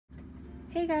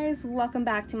Hey guys, welcome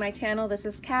back to my channel. This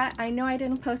is Kat. I know I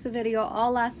didn't post a video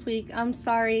all last week. I'm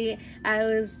sorry. I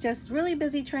was just really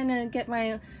busy trying to get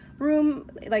my room,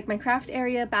 like my craft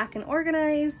area, back and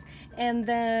organized, and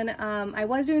then I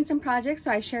was doing some projects,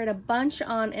 so I shared a bunch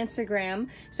on Instagram.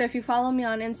 So if you follow me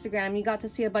on Instagram, you got to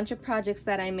see a bunch of projects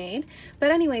that I made.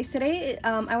 But anyways, today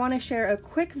I want to share a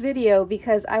quick video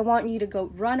because I want you to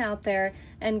go run out there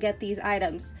and get these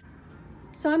items.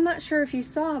 So I'm not sure if you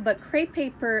saw, but Crepe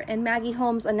Paper and Maggie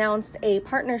Holmes announced a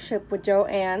partnership with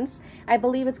JoAnns. I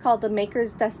believe it's called The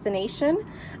Maker's Destination.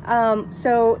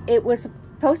 So it was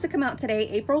supposed to come out today,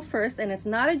 April 1st, and it's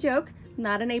not a joke,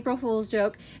 not an April Fool's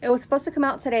joke. It was supposed to come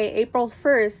out today, April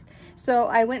 1st. So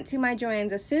I went to my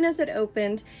JoAnns as soon as it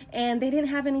opened, and they didn't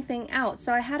have anything out.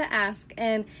 So I had to ask,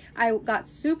 and I got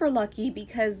super lucky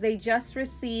because they just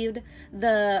received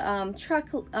the truck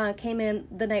came in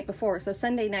the night before, so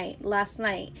Sunday night, last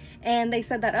night. And they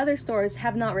said that other stores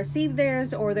have not received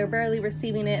theirs, or they're barely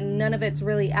receiving it, and none of it's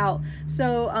really out.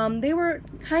 So they were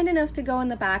kind enough to go in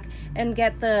the back and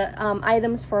get the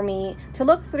items for me to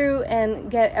look through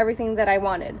and get everything that I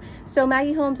wanted. So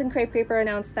Maggie Holmes and Crepe Paper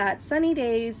announced that Sunny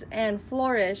Days and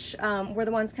Flourish were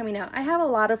the ones coming out. I have a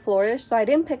lot of Flourish, so I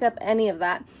didn't pick up any of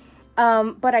that.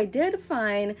 But I did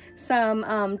find some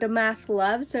Damask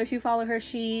Love. So if you follow her,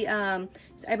 she, I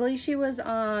believe she was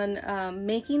on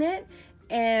Making It.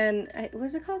 And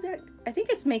what's it called? I think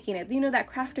it's Making It. You know, that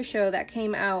crafter show that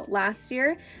came out last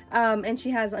year. And she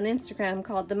has an Instagram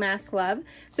called Damask Love.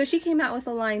 So she came out with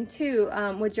a line too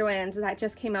with JoAnns that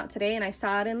just came out today. And I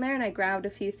saw it in there and I grabbed a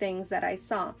few things that I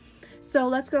saw. So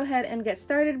let's go ahead and get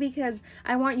started because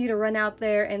I want you to run out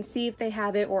there and see if they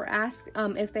have it, or ask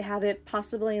if they have it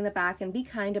possibly in the back, and be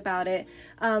kind about it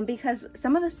because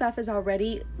some of the stuff is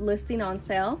already listing on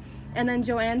sale. And then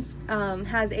JoAnns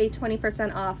has a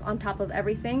 20% off on top of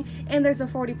everything, and there's a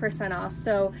 40% off.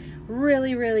 So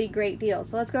really, really great deal.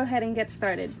 So let's go ahead and get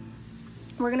started.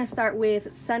 We're going to start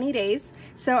with Sunny Days.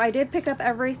 So I did pick up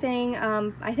everything,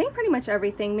 I think pretty much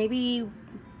everything, maybe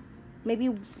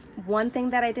one thing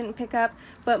that I didn't pick up,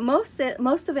 but most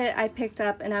of it I picked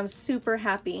up, and I'm super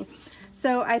happy.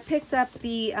 So I picked up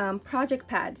the project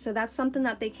pad. So that's something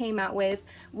that they came out with,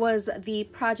 was the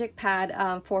project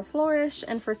pad for Flourish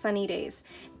and for Sunny Days.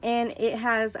 And it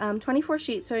has 24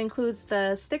 sheets, so it includes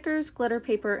the stickers, glitter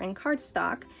paper, and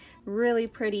cardstock. Really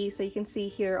pretty, so you can see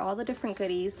here all the different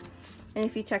goodies. And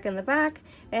if you check in the back,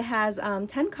 it has 10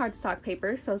 cardstock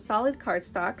papers, so solid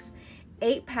cardstocks,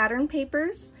 8 pattern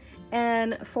papers,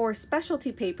 and 4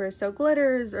 specialty papers, so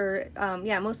glitters, or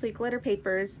yeah, mostly glitter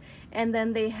papers. And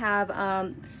then they have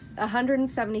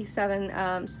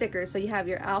 177 stickers. So you have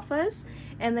your alphas,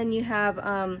 and then you have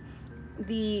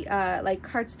the like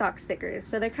cardstock stickers.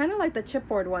 So they're kind of like the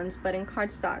chipboard ones, but in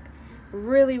cardstock.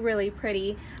 Really, really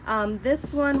pretty.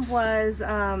 This one was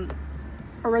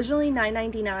originally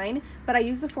 $9.99, but I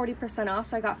used the 40% off,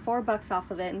 so I got $4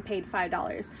 off of it and paid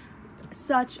 $5.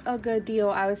 Such a good deal.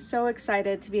 I was so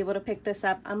excited to be able to pick this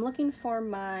up. I'm looking for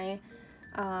my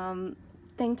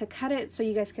thing to cut it so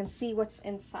you guys can see what's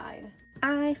inside.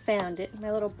 I found it, my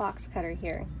little box cutter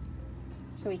here,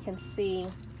 so we can see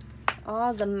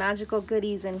all the magical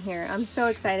goodies in here. I'm so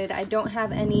excited. I don't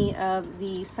have any of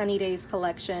the Sunny Days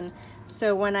collection,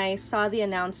 so when I saw the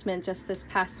announcement just this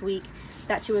past week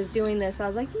that she was doing this, I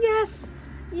was like, yes,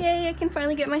 yay, I can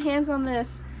finally get my hands on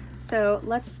this. So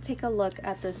let's take a look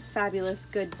at this fabulous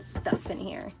good stuff in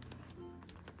here.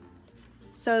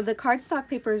 So the cardstock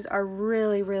papers are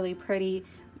really, really pretty,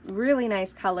 really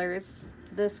nice colors.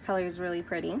 This color is really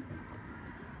pretty.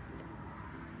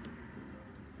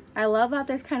 I love that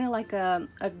there's kind of like a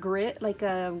grit, like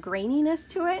a graininess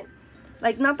to it.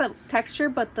 Like not the texture,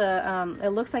 but the it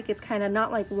looks like it's kind of not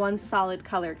like one solid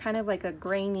color, kind of like a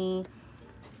grainy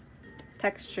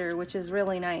texture, which is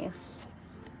really nice.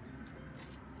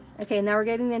 Okay, now we're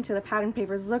getting into the pattern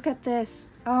papers. Look at this.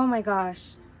 Oh my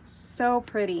gosh, so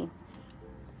pretty.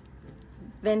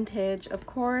 Vintage, of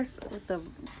course, with the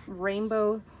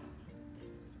rainbow.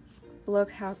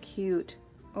 Look how cute.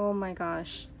 Oh my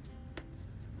gosh.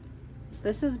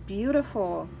 This is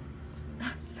beautiful.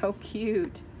 So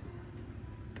cute.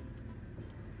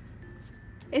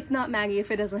 It's not Maggie if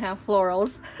it doesn't have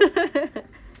florals.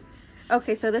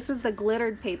 Okay, so this is the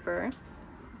glittered paper.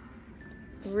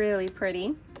 Really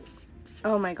pretty.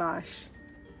 Oh my gosh.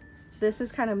 This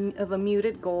is kind of a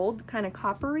muted gold, kind of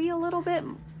coppery a little bit.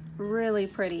 Really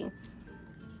pretty.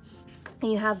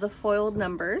 And you have the foiled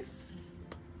numbers.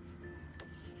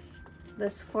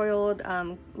 This foiled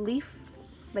leaf,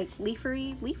 like leaf,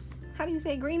 how do you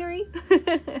say greenery?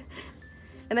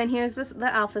 And then here's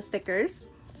the alpha stickers.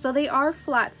 So they are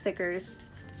flat stickers.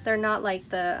 They're not like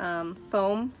the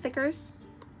foam stickers.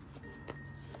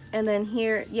 And then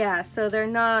here, yeah, so they're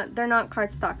not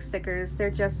cardstock stickers,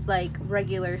 they're just like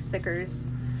regular stickers,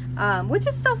 which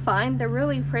is still fine. They're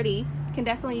really pretty. You can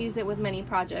definitely use it with many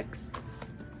projects.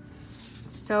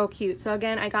 So cute. So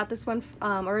again, I got this one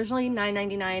originally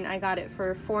 $9.99. I got it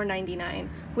for $4.99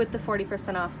 with the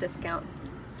 40% off discount.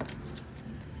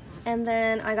 And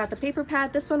then I got the paper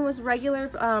pad. This one was regular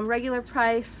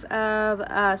price of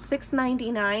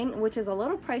 $6.99, which is a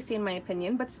little pricey in my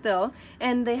opinion, but still.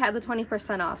 And they had the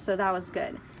 20% off, so that was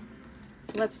good.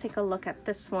 So let's take a look at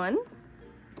this one.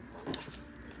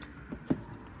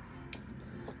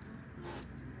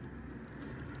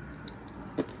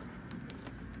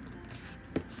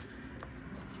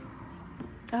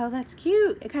 Oh, that's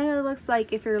cute. It kind of looks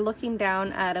like if you're looking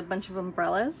down at a bunch of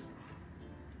umbrellas.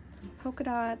 Some polka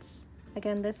dots.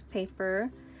 Again, this paper.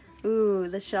 Ooh,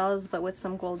 the shells, but with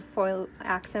some gold foil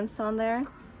accents on there.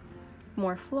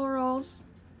 More florals.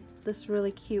 This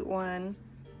really cute one.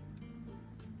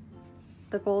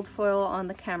 The gold foil on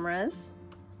the cameras.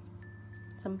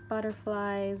 Some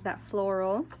butterflies, that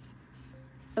floral.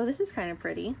 Oh, this is kind of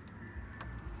pretty.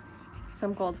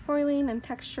 Some gold foiling and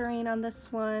texturing on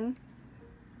this one.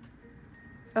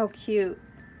 Oh, cute.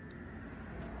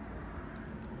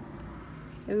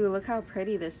 Ooh, look how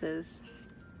pretty this is.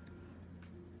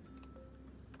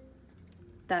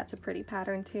 That's a pretty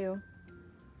pattern too.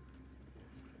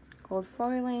 Gold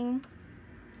foiling.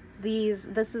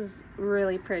 This is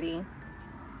really pretty.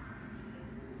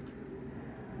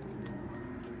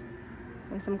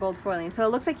 And some gold foiling. So it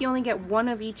looks like you only get one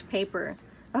of each paper.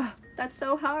 Oh, that's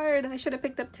so hard. I should have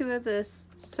picked up 2 of this.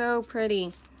 So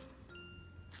pretty.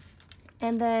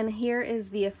 And then here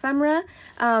is the ephemera.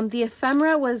 The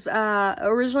ephemera was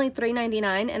originally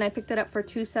 $3.99 and I picked it up for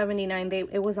 $2.79.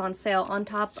 It was on sale. On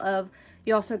top of,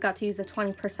 you also got to use the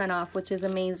 20% off, which is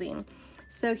amazing.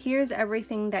 So here's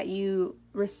everything that you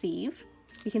receive.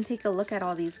 You can take a look at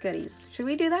all these goodies. Should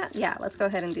we do that? Yeah, let's go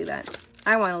ahead and do that.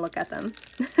 I want to look at them.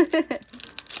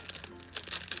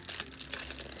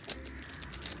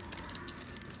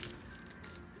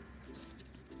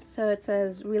 So it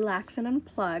says relax and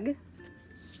unplug.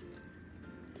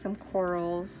 Some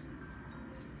corals.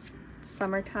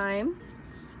 Summertime.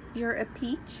 You're a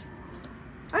peach.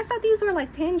 I thought these were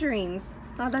like tangerines.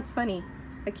 Oh, that's funny.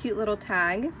 A cute little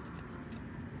tag.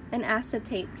 An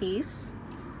acetate piece.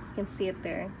 You can see it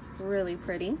there. Really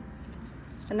pretty.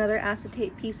 Another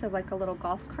acetate piece of like a little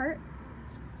golf cart.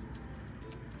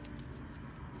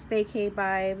 Vacay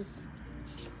vibes.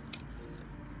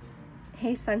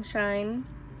 Hey Sunshine.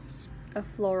 A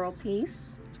floral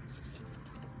piece.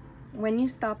 When you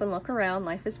stop and look around,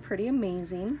 life is pretty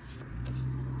amazing.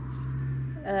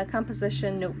 A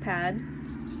composition notepad.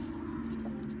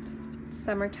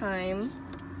 Summertime.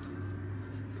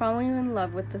 Falling in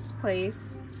love with this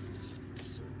place.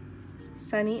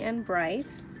 Sunny and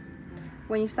bright.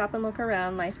 When you stop and look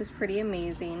around, life is pretty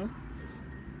amazing.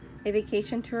 A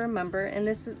vacation to remember, and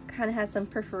this kind of has some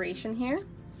perforation here.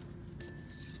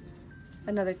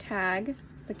 Another tag.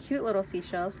 The cute little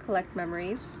seashells, collect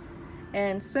memories.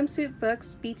 And swimsuit,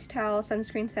 books, beach towel,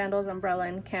 sunscreen, sandals, umbrella,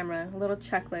 and camera. A little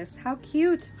checklist. How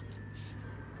cute!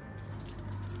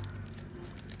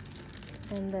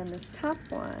 And then this top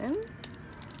one.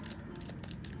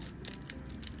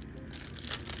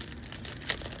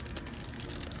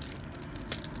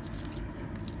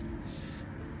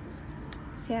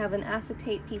 So you have an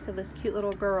acetate piece of this cute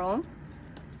little girl.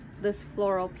 This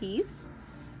floral piece.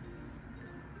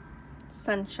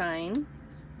 Sunshine.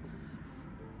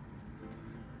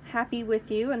 Happy with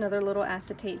you, another little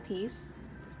acetate piece.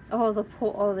 Oh, the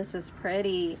pool. Oh, this is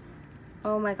pretty.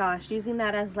 Oh my gosh, using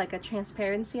that as like a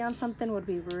transparency on something would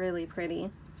be really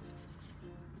pretty.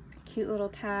 Cute little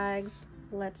tags.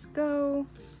 Let's go.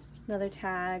 Another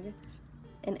tag.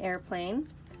 An airplane.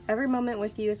 Every moment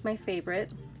with you is my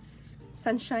favorite.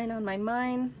 Sunshine on my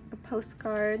mind. A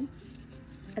postcard.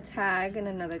 A tag and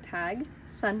another tag.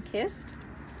 Sun-kissed.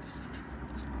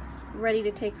 Ready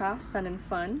to take off. Sun and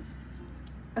fun.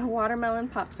 A watermelon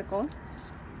popsicle.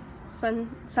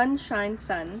 Sunshine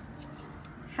sun.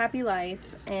 Happy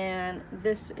life. And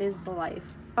this is the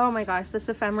life. Oh my gosh, this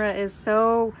ephemera is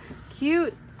so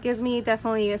cute. Gives me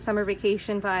definitely a summer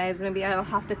vacation vibes. Maybe I'll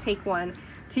have to take one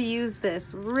to use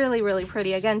this. Really, really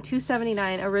pretty. Again,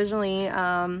 $2.79. Originally,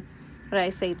 what did I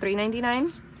say,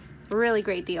 $3.99? Really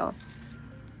great deal.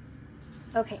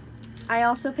 Okay. I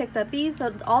also picked up these.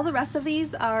 So all the rest of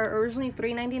these are originally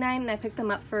 $3.99 and I picked them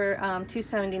up for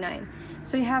 $2.79.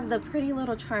 So you have the pretty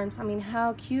little charms. I mean,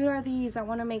 how cute are these? I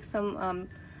want to make some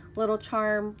little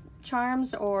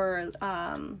charms or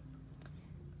what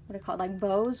do you call it, like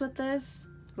bows with this,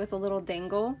 with a little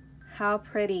dangle. How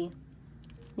pretty.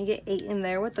 You get 8 in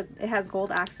there with it has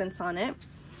gold accents on it.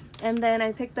 And then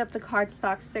I picked up the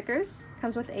cardstock stickers.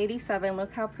 Comes with 87.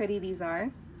 Look how pretty these are.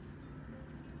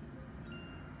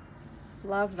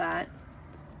 Love that.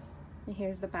 And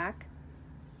here's the back.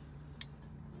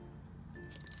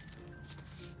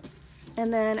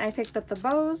 And then I picked up the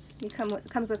bows.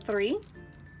 Comes with 3. It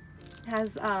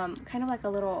has kind of like a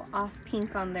little off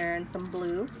pink on there and some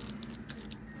blue.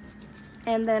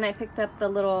 And then I picked up the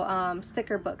little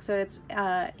sticker book. So it's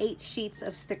 8 sheets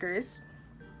of stickers.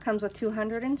 Comes with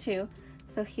 202.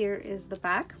 So here is the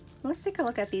back. Let's take a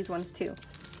look at these ones too.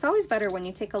 It's always better when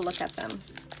you take a look at them.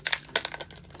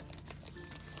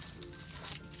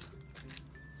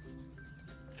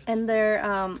 And they're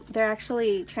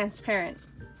actually transparent.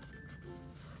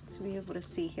 So be able to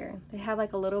see here. They have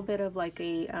like a little bit of like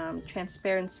a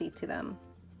transparency to them.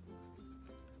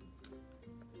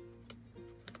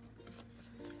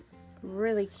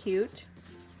 Really cute.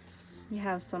 You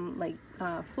have some like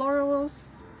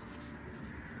florals,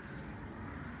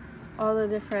 all the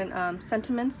different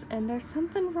sentiments, and there's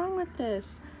something wrong with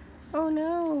this. Oh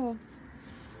no,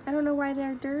 I don't know why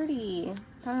they're dirty.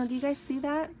 I don't know, do you guys see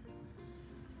that?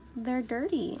 They're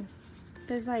dirty.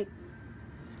 There's like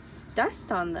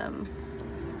dust on them.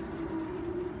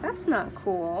 That's not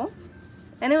cool.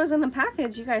 And it was in the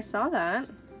package, you guys saw that.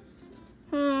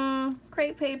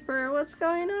 Crepe paper, what's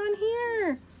going on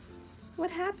here?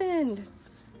 What happened?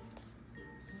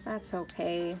 That's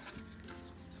okay.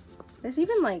 There's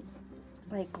even like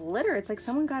glitter. It's like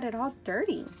someone got it all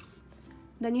dirty.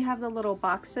 Then you have the little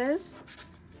boxes.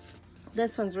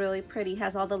 This one's really pretty.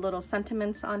 Has all the little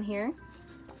sentiments on here.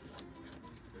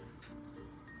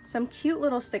 Some cute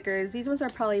little stickers. These ones are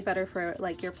probably better for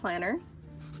like your planner.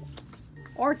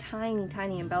 Or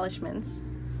tiny embellishments.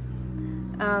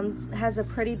 Has a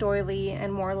pretty doily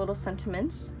and more little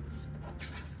sentiments.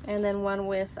 And then one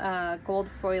with gold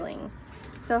foiling.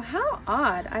 So how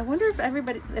odd. I wonder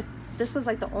if this was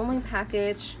like the only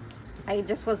package. I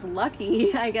just was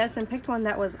lucky, I guess, and picked one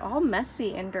that was all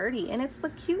messy and dirty. And it's the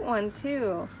cute one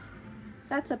too.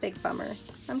 That's a big bummer.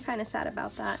 I'm kind of sad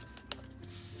about that.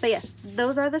 But yes,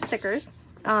 those are the stickers.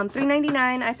 $3.99.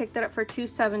 I picked it up for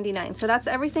 $2.79. So that's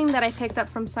everything that I picked up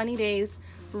from Sunny Days.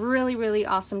 Really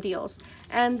awesome deals.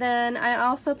 And then I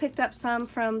also picked up some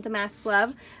from Damask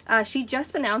Love. She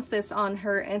just announced this on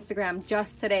her Instagram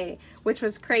just today, which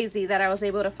was crazy that I was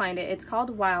able to find it. It's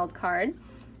called Wild Card.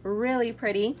 Really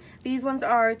pretty. These ones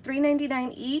are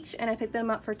 $3.99 each, and I picked them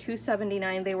up for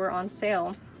 $2.79. They were on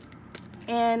sale.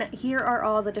 And here are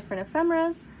all the different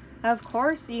ephemeras. Of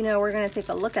course, you know, we're going to take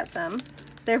a look at them.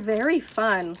 They're very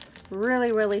fun.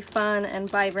 Really fun and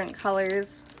vibrant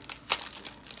colors.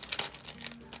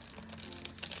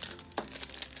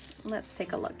 Let's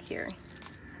take a look here.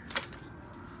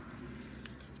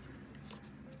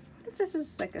 If this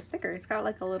is like a sticker, it's got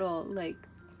like a little like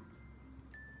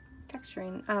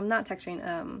texturing, not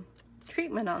texturing,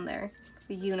 treatment on there.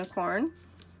 A unicorn,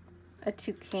 a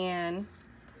toucan.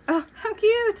 Oh, how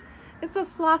cute! It's a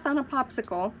sloth on a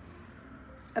popsicle.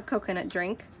 A coconut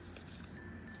drink.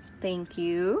 Thank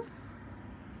you.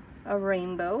 A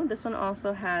rainbow. This one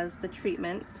also has the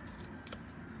treatment.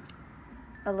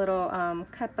 A little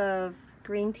cup of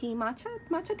green tea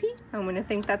matcha tea. I'm gonna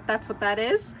think that that's what that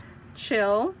is.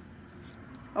 Chill.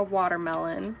 A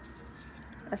watermelon.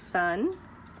 A sun.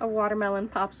 A watermelon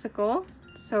popsicle.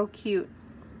 So cute.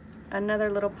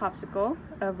 Another little popsicle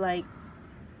of like,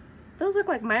 those look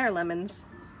like Meyer lemons.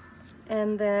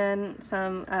 And then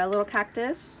some little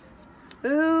cactus.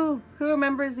 Ooh, who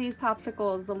remembers these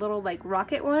popsicles? The little like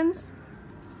rocket ones.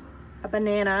 A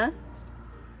banana.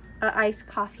 A iced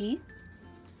coffee.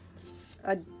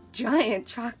 A giant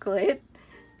chocolate.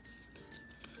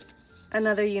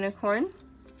 Another unicorn.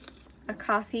 A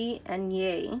coffee, and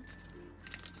yay.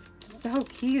 So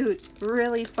cute.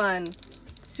 Really fun.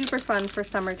 Super fun for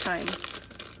summertime.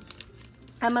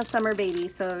 I'm a summer baby,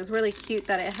 so it was really cute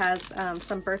that it has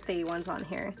some birthday ones on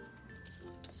here.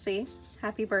 See?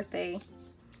 Happy birthday.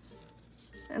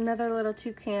 Another little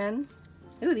toucan.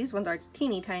 Ooh, these ones are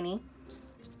teeny tiny.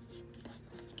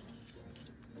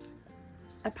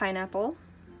 A pineapple.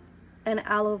 An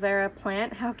aloe vera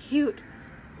plant. How cute.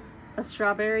 A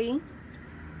strawberry.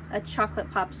 A chocolate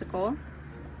popsicle.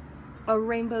 A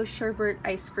rainbow sherbet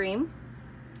ice cream.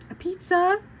 A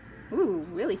pizza. Ooh,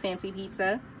 really fancy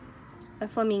pizza. A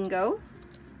flamingo.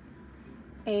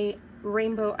 A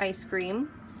rainbow ice cream.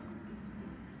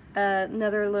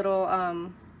 Another little,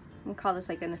 we'll call this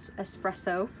like an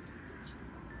espresso.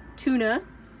 Tuna.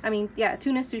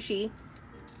 Tuna sushi.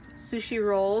 Sushi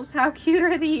rolls. How cute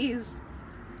are these?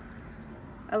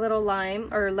 A little lime,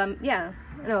 or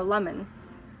lemon.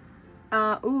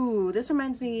 Ooh, this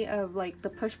reminds me of like the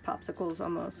push popsicles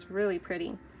almost. Really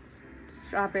pretty.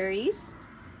 Strawberries.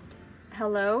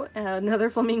 Hello, another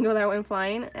flamingo that went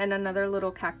flying, and another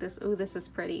little cactus. Ooh, this is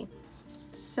pretty.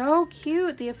 So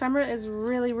cute. The ephemera is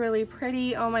really, really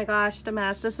pretty. Oh my gosh,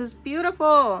 Damask, this is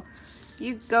beautiful.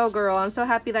 You go, girl. I'm so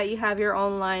happy that you have your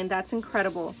own line. That's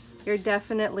incredible. You're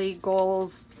definitely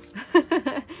goals.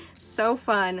 So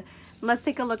fun. Let's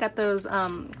take a look at those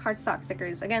cardstock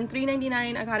stickers. Again,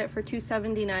 $3.99. I got it for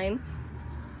 $2.79.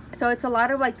 So it's a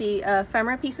lot of like the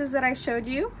ephemera pieces that I showed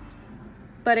you,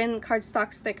 but in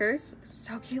cardstock stickers.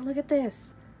 So cute. Look at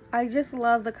this. I just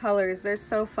love the colors. They're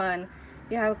so fun.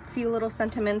 You have a few little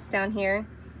sentiments down here.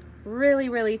 Really,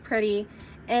 really pretty.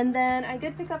 And then I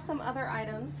did pick up some other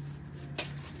items.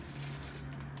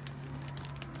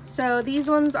 So these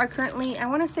ones are currently, I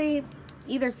want to say,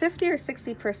 either 50 or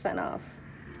 60% off.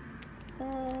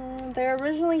 They're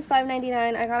originally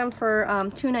 $5.99. I got them for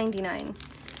 $2.99.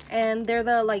 And they're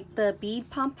the bead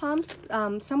pom-poms.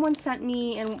 Someone sent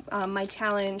me in my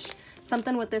challenge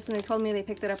something with this, and they told me they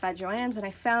picked it up at JoAnn's, and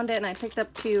I found it and I picked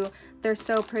up two. They're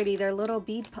so pretty. They're little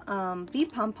bead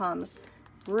pom-poms.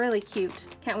 Really cute.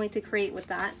 Can't wait to create with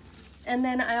that. And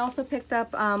then I also picked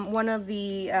up one of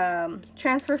the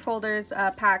transfer folders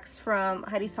packs from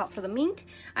Heidi Salt for the mink.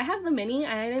 I have the mini.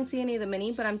 I didn't see any of the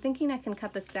mini, but I'm thinking I can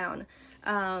cut this down.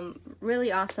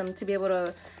 Really awesome to be able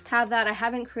to have that. I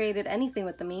haven't created anything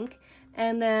with the mink.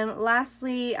 And then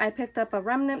lastly, I picked up a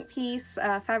remnant piece,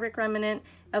 fabric remnant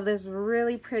of this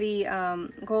really pretty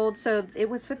gold. So it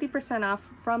was 50% off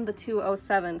from the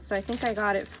 $2.07. So I think I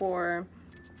got it for,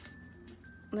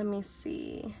 let me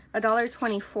see,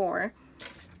 $1.24.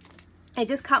 It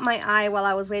just caught my eye while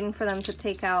I was waiting for them to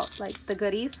take out like the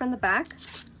goodies from the back.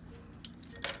 See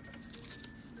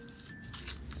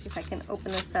if I can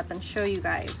open this up and show you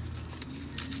guys.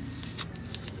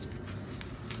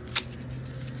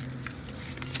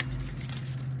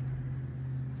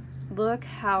 Look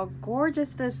how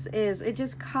gorgeous this is. It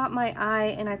just caught my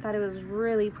eye and I thought it was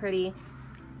really pretty.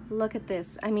 Look at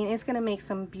this. I mean, it's gonna make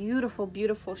some beautiful,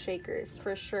 beautiful shakers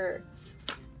for sure.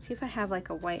 See if I have like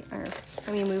a white, or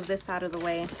let me move this out of the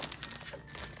way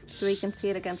so you can see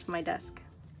it against my desk.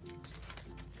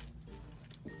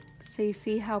 So you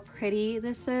see how pretty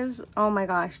this is? Oh my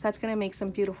gosh, that's gonna make some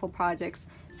beautiful projects.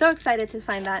 So excited to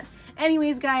find that.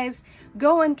 Anyways, guys,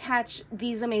 go and catch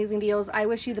these amazing deals. I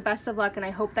wish you the best of luck and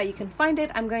I hope that you can find it.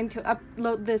 I'm going to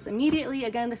upload this immediately.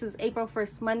 Again, this is April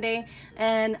 1st, Monday.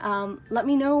 And let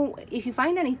me know if you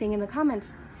find anything in the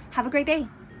comments. Have a great day.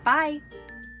 Bye.